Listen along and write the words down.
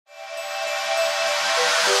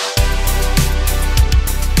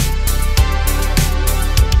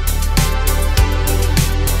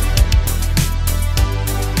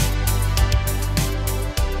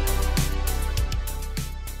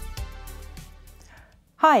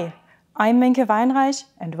Hi, I'm Minke Weinreich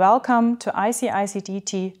and welcome to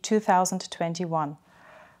ICICDT 2021.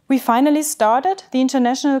 We finally started the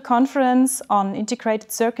International Conference on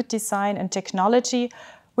Integrated Circuit Design and Technology,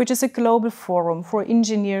 which is a global forum for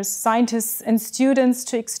engineers, scientists and students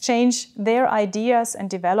to exchange their ideas and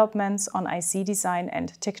developments on IC design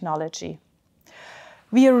and technology.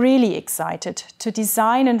 We are really excited to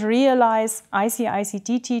design and realize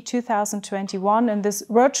ICICDT 2021 in this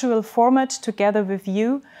virtual format together with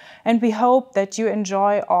you, and we hope that you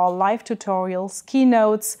enjoy our live tutorials,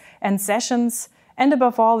 keynotes and sessions, and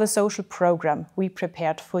above all the social program we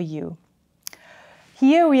prepared for you.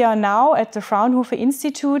 Here we are now at the Fraunhofer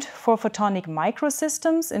Institute for Photonic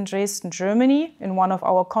Microsystems in Dresden, Germany, in one of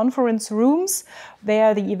our conference rooms,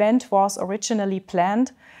 where the event was originally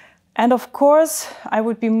planned. And of course, I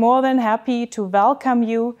would be more than happy to welcome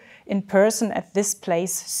you in person at this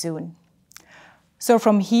place soon. So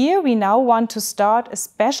from here, we now want to start a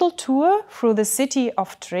special tour through the city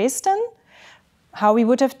of Dresden, how we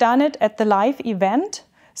would have done it at the live event.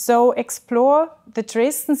 So explore the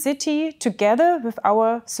Dresden city together with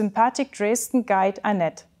our sympathetic Dresden guide,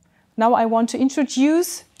 Anett. Now I want to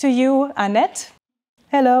introduce to you Anett.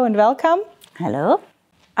 Hello and welcome. Hello.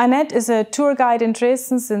 Anett is a tour guide in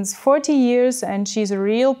Dresden since 40 years and she's a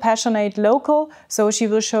real passionate local, so she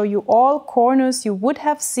will show you all corners you would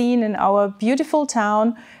have seen in our beautiful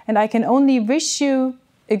town, and I can only wish you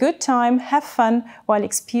a good time, have fun while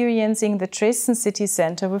experiencing the Dresden city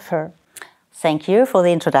center with her. Thank you for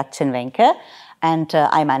the introduction, Wenke. And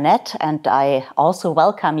I'm Anett, and I also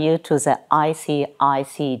welcome you to the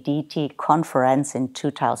ICICDT conference in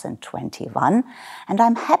 2021. And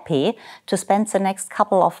I'm happy to spend the next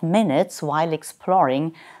couple of minutes while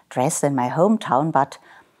exploring Dresden, my hometown, but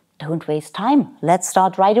don't waste time. Let's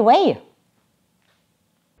start right away.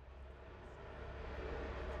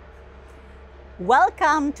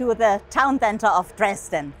 Welcome to the town center of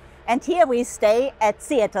Dresden. And here we stay at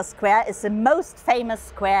Theatre Square. It's the most famous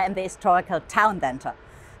square in the historical town center.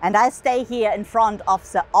 And I stay here in front of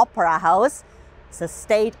the Opera House, the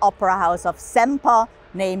State Opera House of Semper,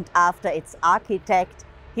 named after its architect.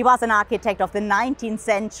 He was an architect of the 19th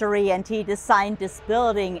century and he designed this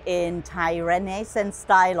building in Thai Renaissance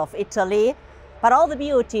style of Italy. But all the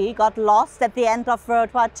beauty got lost at the end of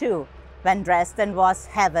World War II, when Dresden was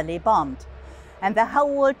heavily bombed. And the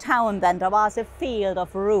whole town center was a field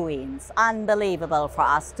of ruins, unbelievable for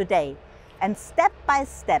us today. And step by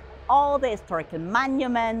step, all the historical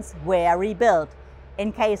monuments were rebuilt.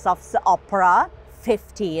 In case of the opera,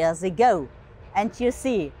 50 years ago. And you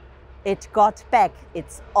see, it got back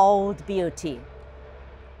its old beauty.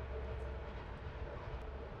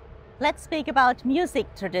 Let's speak about music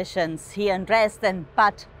traditions here in Dresden.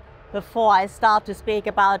 But before I start to speak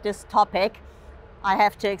about this topic, I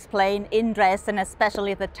have to explain, in Dresden,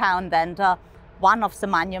 especially the town center, one of the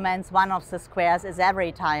monuments, one of the squares is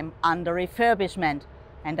every time under refurbishment.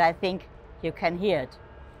 And I think you can hear it.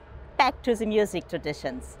 Back to the music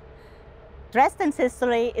traditions. Dresden's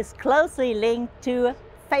history is closely linked to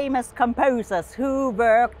famous composers who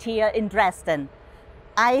worked here in Dresden.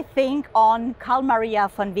 I think on Carl Maria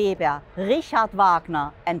von Weber, Richard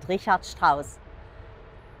Wagner and Richard Strauss.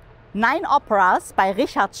 9 operas by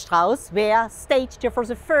Richard Strauss were staged here for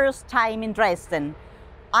the first time in Dresden.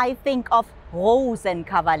 I think of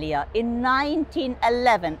Rosenkavalier in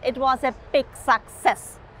 1911. It was a big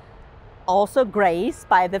success. Also graced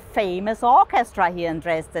by the famous orchestra here in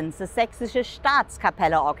Dresden, the Sächsische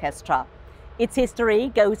Staatskapelle Orchestra. Its history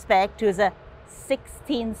goes back to the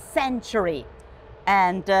 16th century.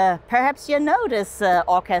 And perhaps you know this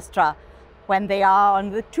orchestra. When they are on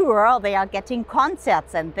the tour, they are getting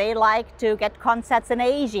concerts, and they like to get concerts in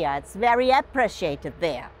Asia. It's very appreciated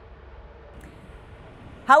there.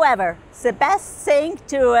 However, the best thing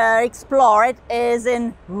to explore it is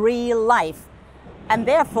in real life. And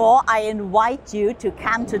therefore, I invite you to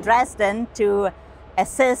come to Dresden to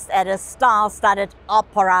assist at a star-studded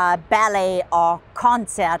opera, ballet or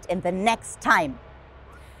concert in the next time.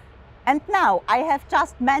 And now, I have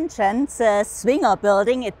just mentioned the Swinger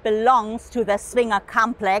building. It belongs to the Swinger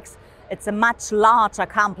complex. It's a much larger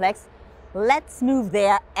complex. Let's move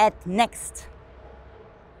there at next.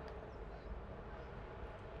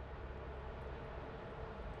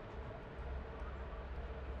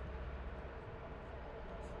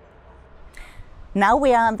 Now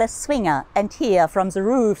we are on the Swinger, and here from the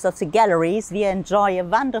roofs of the galleries we enjoy a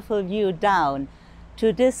wonderful view down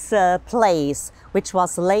to this place, which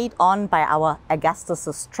was laid on by our Augustus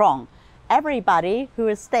the Strong. Everybody who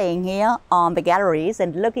is staying here on the galleries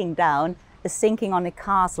and looking down is thinking on a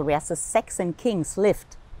castle where the Saxon kings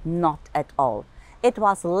lived. Not at all. it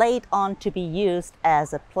was laid on to be used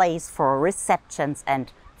as a place for receptions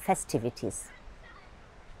and festivities.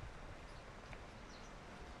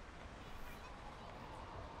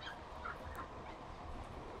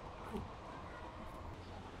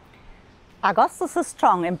 Augustus the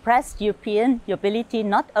Strong impressed European nobility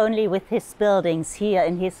not only with his buildings here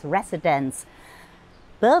in his residence,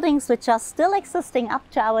 buildings which are still existing up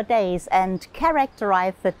to our days and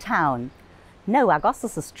characterize the town. No,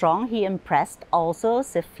 Augustus the Strong, he impressed also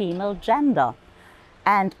the female gender.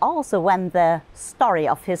 And also when the story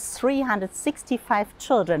of his 365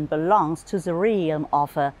 children belongs to the realm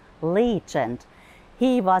of a legend,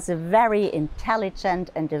 he was a very intelligent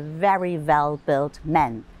and a very well-built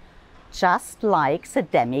man. Just like the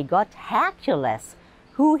demigod Hercules,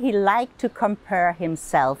 who he liked to compare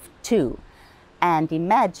himself to. And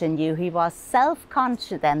imagine you, he was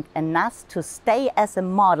self-confident enough to stay as a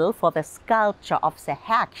model for the sculpture of the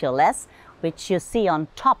Hercules, which you see on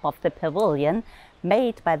top of the pavilion,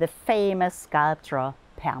 made by the famous sculptor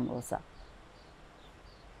Permoser.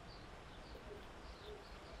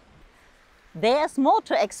 There's more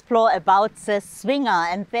to explore about the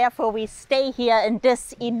Zwinger, and therefore we stay here in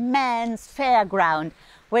this immense fairground,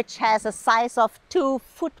 which has a size of 2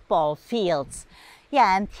 football fields.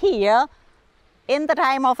 Yeah, and here, in the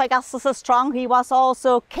time of Augustus the Strong, he was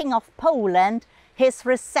also King of Poland. His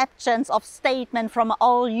receptions of statesmen from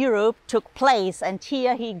all Europe took place, and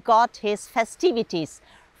here he got his festivities.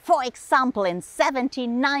 For example, in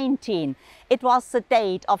 1719, it was the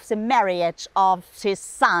date of the marriage of his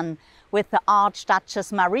son with the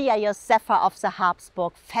Archduchess Maria Josepha of the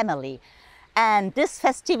Habsburg family. And this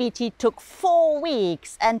festivity took 4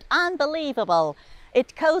 weeks, and unbelievable,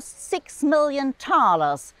 it cost 6 million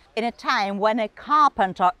thalers in a time when a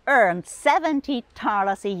carpenter earned 70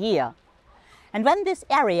 thalers a year. And when this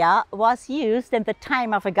area was used in the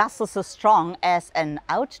time of Augustus the Strong as an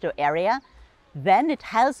outdoor area, then it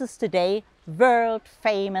houses today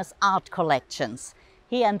world-famous art collections.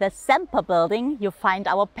 Here in the Semper building you find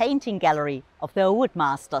our painting gallery of the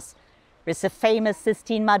Woodmasters, with the famous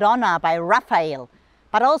Sistine Madonna by Raphael,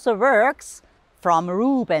 but also works from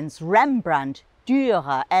Rubens, Rembrandt,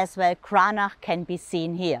 Dürer, as well Cranach can be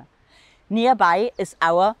seen here. Nearby is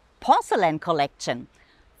our porcelain collection.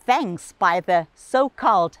 Thanks by the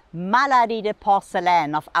so-called Maladie de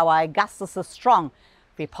Porcelain of our Augustus the Strong,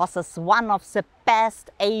 we possess one of the best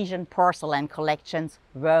Asian porcelain collections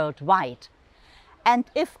worldwide. And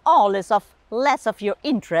if all is of less of your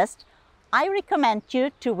interest, I recommend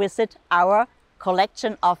you to visit our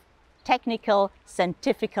collection of technical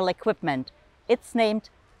scientific equipment. It's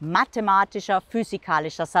named Mathematischer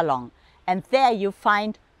Physikalischer Salon. And there you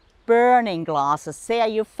find burning glasses, there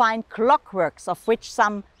you find clockworks, of which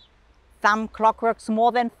some clockworks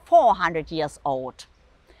more than 400 years old.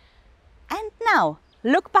 And now,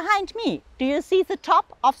 look behind me. Do you see the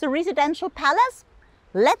top of the residential palace?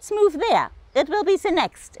 Let's move there. It will be the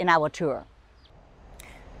next in our tour.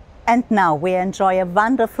 And now we enjoy a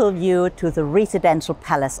wonderful view to the residential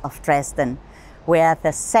palace of Dresden, where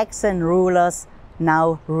the Saxon rulers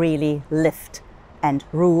now really lived and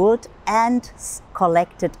ruled and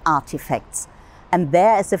collected artifacts. And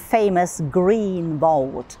there is a famous green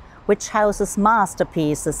vault, which houses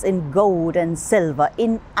masterpieces in gold and silver,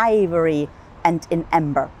 in ivory and in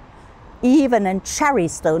amber. Even in cherry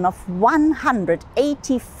stone of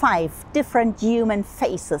 185 different human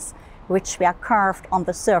faces, which were carved on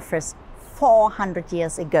the surface 400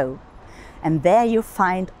 years ago. And there you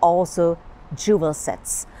find also jewel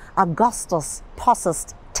sets. Augustus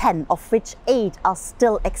possessed 10, of which 8 are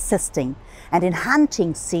still existing. And in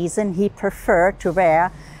hunting season, he preferred to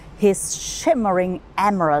wear his shimmering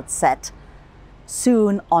emerald set,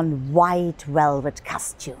 sewn on white velvet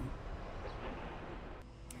costume.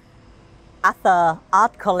 Other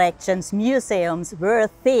art collections, museums worth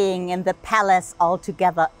seeing in the palace,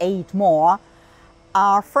 altogether 8 more,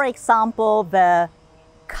 are, for example, the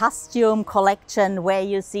costume collection, where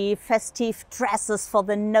you see festive dresses for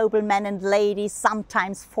the noblemen and ladies,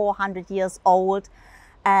 sometimes 400 years old,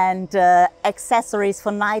 and accessories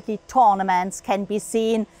for nightly tournaments can be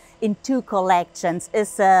seen in 2 collections.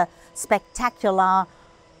 Is a spectacular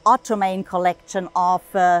Ottoman collection of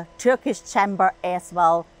Turkish chamber, as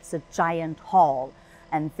well as a giant hall.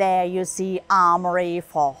 And there you see armory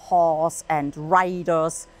for horse and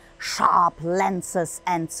riders, sharp lances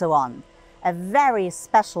and so on. A very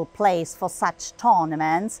special place for such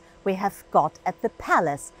tournaments we have got at the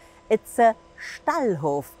palace. It's a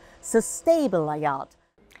Stallhof, the stable yard.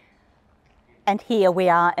 And here we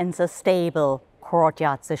are in the stable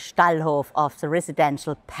courtyard, the Stallhof of the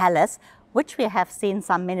residential palace, which we have seen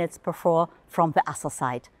some minutes before from the other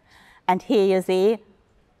side. And here you see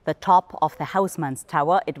the top of the Hausmann's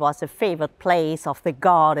Tower. It was a favorite place of the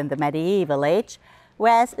guard in the medieval age,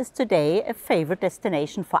 whereas is today a favorite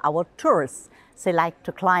destination for our tourists. They like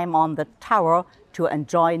to climb on the tower to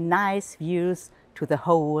enjoy nice views to the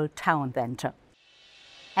whole town center.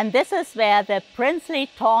 And this is where the princely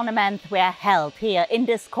tournaments were held, here in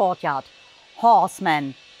this courtyard.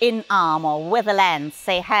 Horsemen in armor with a lance,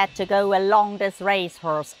 they had to go along this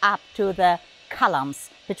racehorse up to the columns.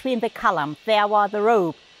 Between the columns there was the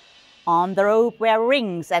rope. On the rope were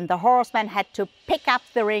rings, and the horsemen had to pick up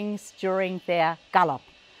the rings during their gallop.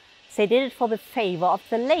 They did it for the favor of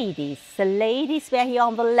the ladies. The ladies were here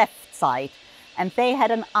on the left side, and they had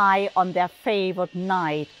an eye on their favorite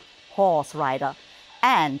knight, horse rider.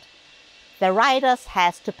 And the riders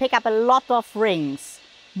has to pick up a lot of rings.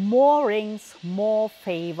 More rings, more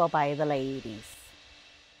favor by the ladies.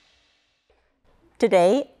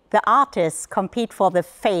 Today, the artists compete for the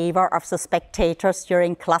favor of the spectators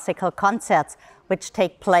during classical concerts, which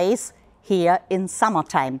take place here in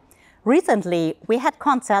summertime. Recently, we had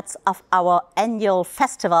concerts of our annual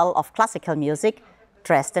festival of classical music,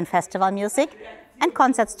 Dresden Festival Music, and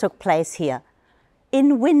concerts took place here.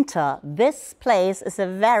 In winter, this place is a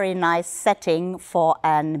very nice setting for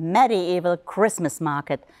a medieval Christmas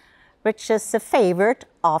market, which is a favorite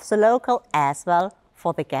of the local as well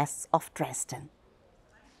for the guests of Dresden.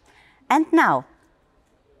 And now,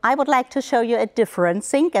 I would like to show you a different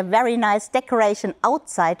thing, a very nice decoration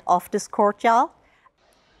outside of this courtyard.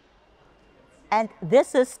 And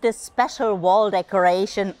this is the special wall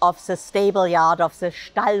decoration of the stable yard of the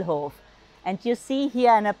Stallhof. And you see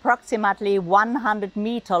here an approximately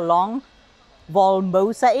 100-meter long wall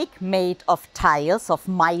mosaic made of tiles of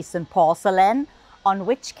Meissen porcelain, on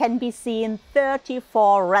which can be seen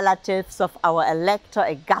 34 relatives of our Elector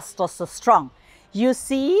Augustus the Strong. You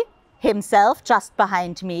see, himself, just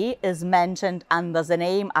behind me, is mentioned under the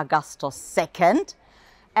name Augustus II,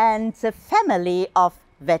 and the family of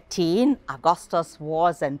Wettin, Augustus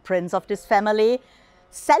was a prince of this family,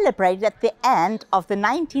 celebrated at the end of the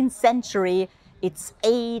 19th century its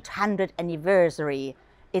 800th anniversary.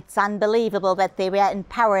 It's unbelievable that they were in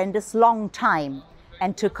power in this long time.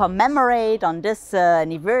 And to commemorate on this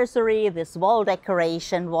anniversary, this wall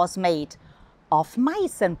decoration was made of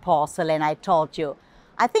Meissen porcelain, I told you.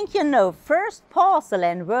 I think you know, first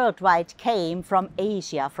porcelain worldwide came from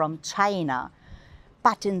Asia, from China.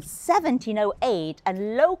 But in 1708, a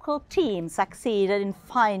local team succeeded in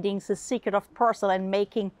finding the secret of porcelain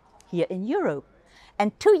making here in Europe.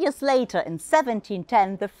 And 2 years later, in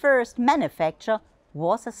 1710, the first manufacture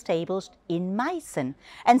was established in Meissen.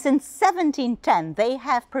 And since 1710, they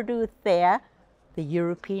have produced there the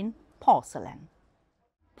European porcelain.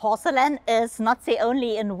 Porcelain is not the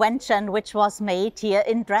only invention which was made here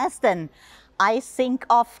in Dresden. I think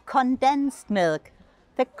of condensed milk,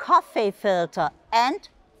 the coffee filter, and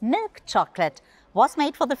milk chocolate was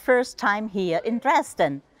made for the first time here in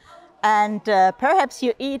Dresden. And perhaps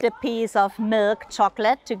you eat a piece of milk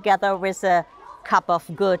chocolate together with a cup of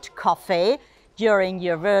good coffee during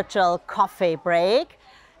your virtual coffee break,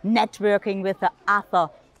 networking with the other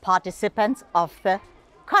participants of the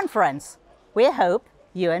conference. We hope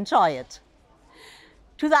you enjoy it.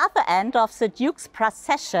 To the other end of the Duke's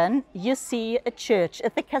procession, you see a church,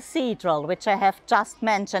 the cathedral, which I have just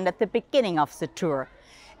mentioned at the beginning of the tour.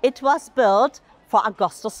 It was built for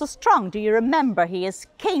Augustus the Strong. Do you remember? He is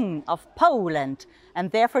king of Poland,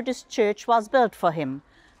 and therefore this church was built for him.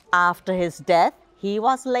 After his death, he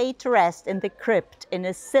was laid to rest in the crypt in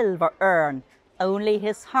a silver urn, only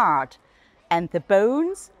his heart, and the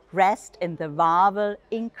bones rest in the Wawel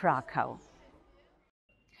in Krakow.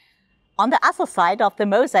 On the other side of the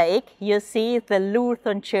mosaic, you see the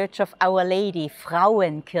Lutheran Church of Our Lady,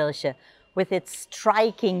 Frauenkirche, with its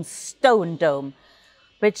striking stone dome,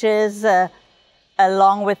 which is,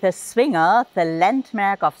 along with the Swinger, the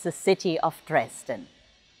landmark of the city of Dresden.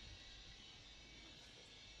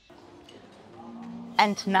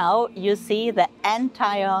 And now you see the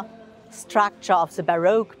entire structure of the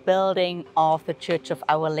Baroque building of the Church of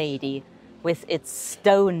Our Lady, with its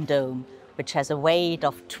stone dome, which has a weight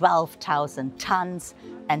of 12,000 tons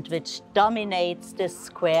and which dominates this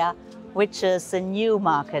square, which is the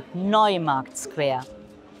Newmarket, Neumarkt Square.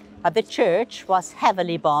 But the church was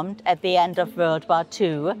heavily bombed at the end of World War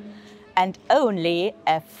II, and only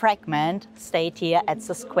a fragment stayed here at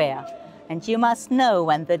the square. And you must know,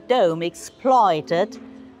 when the dome exploded,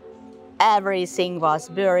 everything was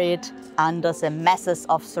buried under the masses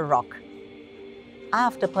of the rock.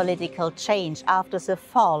 After political change, after the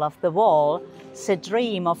fall of the wall, the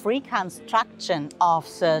dream of reconstruction of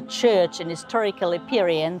the church in historical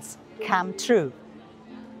appearance came true.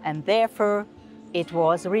 and therefore it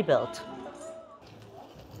was rebuilt.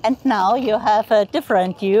 And now you have a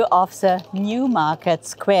different view of the New Market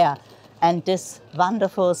Square and this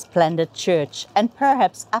wonderful, splendid church. And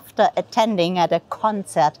perhaps after attending at a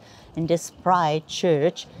concert in this bright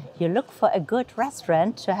church, you look for a good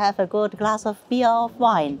restaurant to have a good glass of beer or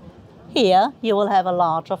wine. Here you will have a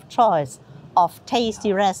large of choice of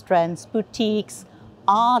tasty restaurants, boutiques,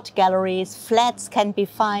 art galleries, flats can be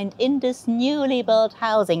found in these newly built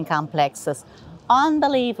housing complexes.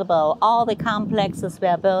 Unbelievable, all the complexes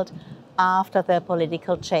were built after the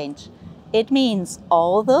political change. It means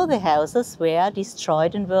although the houses were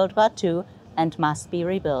destroyed in World War II and must be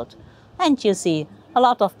rebuilt. And you see, a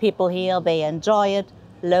lot of people here, they enjoy it,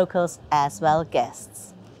 locals as well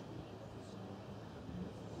guests.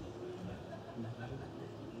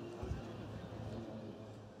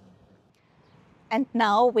 And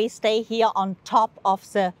now we stay here on top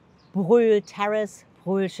of the Brühl Terrace,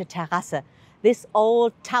 Brühlsche Terrasse. This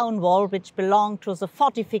old town wall which belonged to the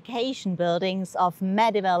fortification buildings of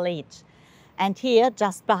medieval age. And here,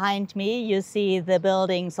 just behind me, you see the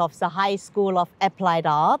buildings of the High School of Applied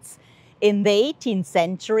Arts. In the 18th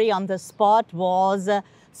century, on the spot was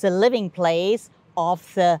the living place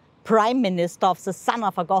of the Prime Minister of the son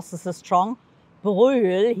of Augustus the Strong,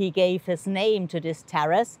 Brühl. He gave his name to this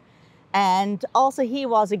terrace. And also he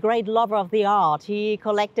was a great lover of the art. He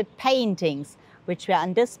collected paintings, which were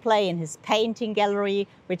on display in his painting gallery,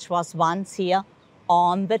 which was once here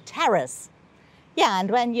on the terrace. Yeah,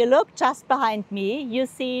 and when you look just behind me, you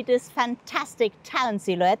see this fantastic town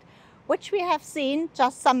silhouette, which we have seen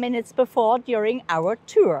just some minutes before during our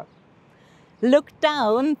tour. Look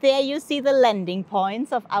down, there you see the landing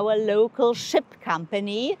points of our local ship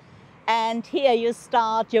company. And here you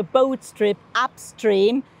start your boat trip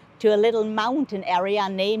upstream to a little mountain area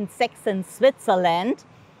named Saxony, Switzerland.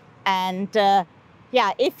 And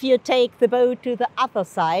yeah, if you take the boat to the other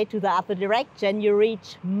side, to the other direction, you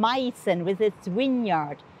reach Meissen with its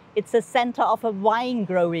vineyard. It's the center of a wine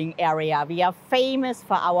growing area. We are famous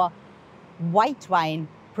for our white wine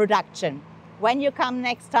production. When you come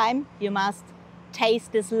next time, you must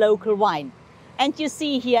taste this local wine. And you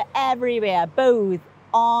see here everywhere, both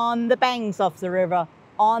on the banks of the river,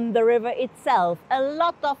 on the river itself, a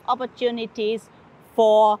lot of opportunities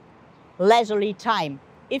for leisurely time.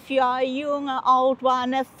 If you are a young, an old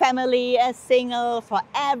one, a family, a single, for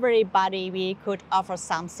everybody we could offer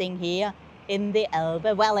something here in the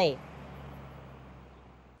Elbe Valley.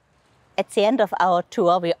 At the end of our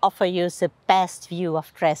tour, we offer you the best view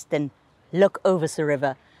of Dresden. Look over the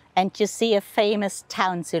river and you see a famous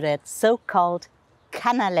town silhouette, so-called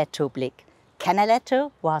Canaletto-Blick.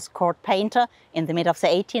 Canaletto was court painter in the mid of the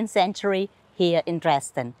 18th century here in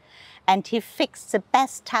Dresden. And he fixed the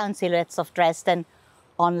best town silhouettes of Dresden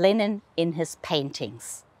on linen in his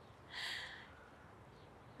paintings.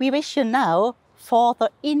 We wish you now further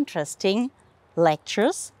interesting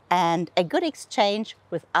lectures and a good exchange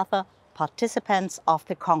with other participants of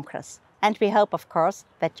the Congress. And we hope, of course,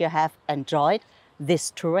 that you have enjoyed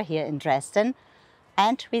this tour here in Dresden.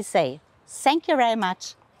 And we say thank you very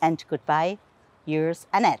much and goodbye. Yours,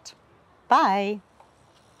 Anett. Bye.